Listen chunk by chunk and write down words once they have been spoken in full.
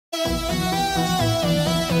What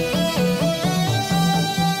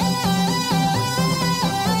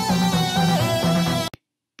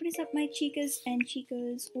is up, my Chicas and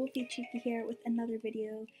Chicas? Wolfy Chica here with another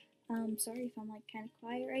video. Sorry if I'm like kind of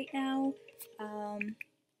quiet right now.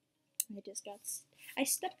 I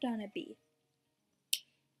stepped on a bee.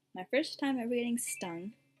 My first time ever getting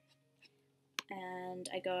stung. And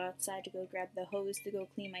I go outside to go grab the hose to go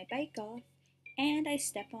clean my bike off, and I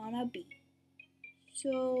step on a bee.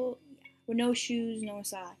 So, yeah, with no shoes, no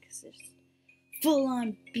socks, just full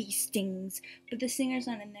on bee stings. But the stinger's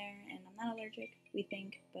not in there, and I'm not allergic, we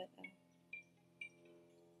think, but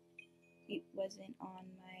it wasn't on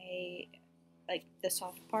my, like, the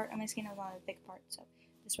soft part of my skin, it was on the thick part, so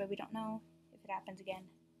this way we don't know if it happens again.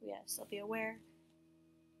 We gotta still be aware.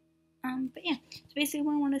 But yeah, so basically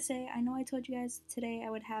what I want to say, I know I told you guys today I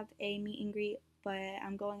would have a meet and greet, but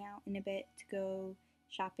I'm going out in a bit to go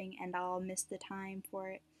shopping, and I'll miss the time for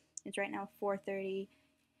it. It's right now 4:30,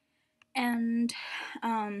 and,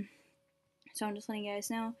 so I'm just letting you guys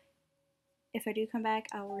know, if I do come back,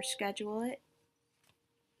 I'll reschedule it,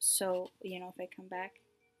 so, you know, if I come back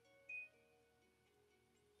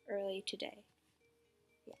early today,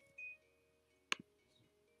 yeah.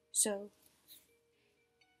 So,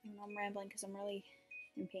 I don't know, I'm rambling because I'm really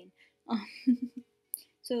in pain.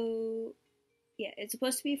 So, yeah, it's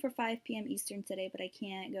supposed to be for 5 p.m. Eastern today, but I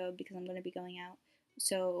can't go because I'm going to be going out.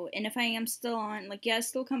 So, and if I am still on, like, yeah,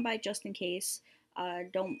 still come by just in case.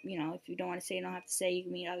 Don't, you know, if you don't want to say, you don't have to say. You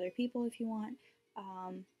can meet other people if you want.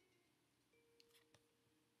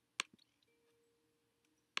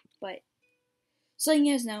 But, so letting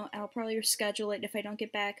you guys know, I'll probably reschedule it if I don't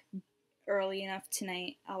get back early enough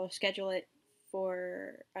tonight. I'll schedule it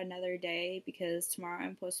for another day because tomorrow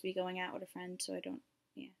I'm supposed to be going out with a friend, so I don't,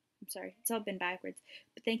 yeah, I'm sorry, it's all been backwards,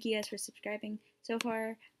 but thank you guys for subscribing so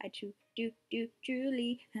far. I truly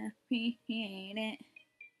appreciate it.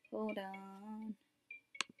 Hold on,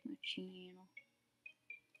 my channel,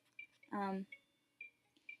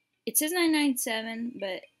 it says 997,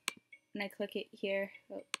 but when I click it here,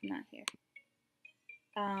 oh, not here,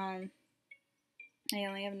 I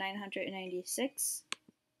only have 996.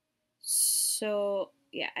 So,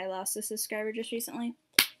 yeah, I lost a subscriber just recently,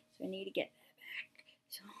 so I need to get that back.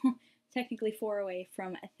 So, technically 4 away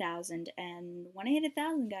from 1,000, and when I hit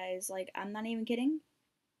 1,000, guys, like, I'm not even kidding,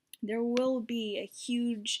 there will be a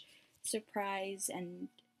huge surprise, and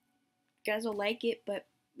you guys will like it, but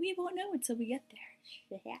we won't know until we get there.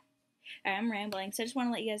 Yeah. Alright, I'm rambling, so I just want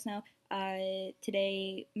to let you guys know,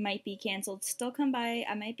 today might be canceled. Still come by.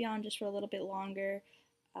 I might be on just for a little bit longer,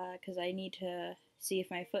 because I need to see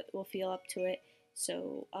if my foot will feel up to it,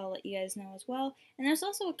 so I'll let you guys know as well. And there's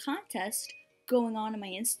also a contest going on my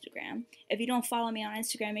Instagram. If you don't follow me on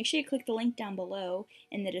Instagram, make sure you click the link down below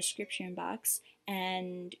in the description box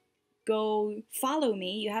and go follow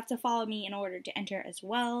me. You have to follow me in order to enter as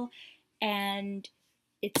well, and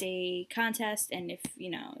it's a contest, and if,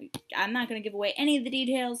 you know, I'm not going to give away any of the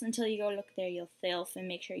details until you go look there yourself, and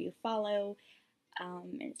make sure you follow,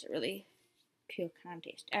 and it's a really cool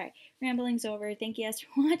contest. Alright, rambling's over. Thank you guys for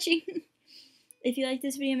watching. If you like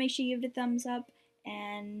this video, make sure you give it a thumbs up,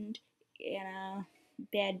 and, you know,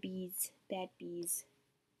 bad bees. Bees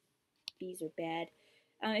are bad.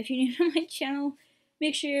 If you're new to my channel,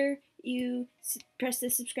 make sure you press the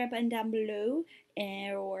subscribe button down below,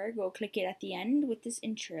 or go click it at the end with this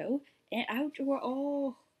intro and outro.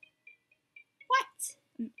 Oh, what?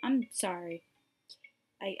 I'm sorry.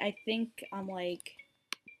 I think I'm like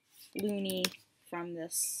loony from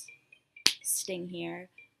this sting here.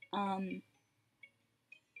 Yeah,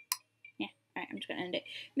 alright, I'm just gonna end it.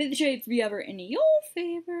 May the trades be ever in your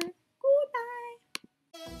favor.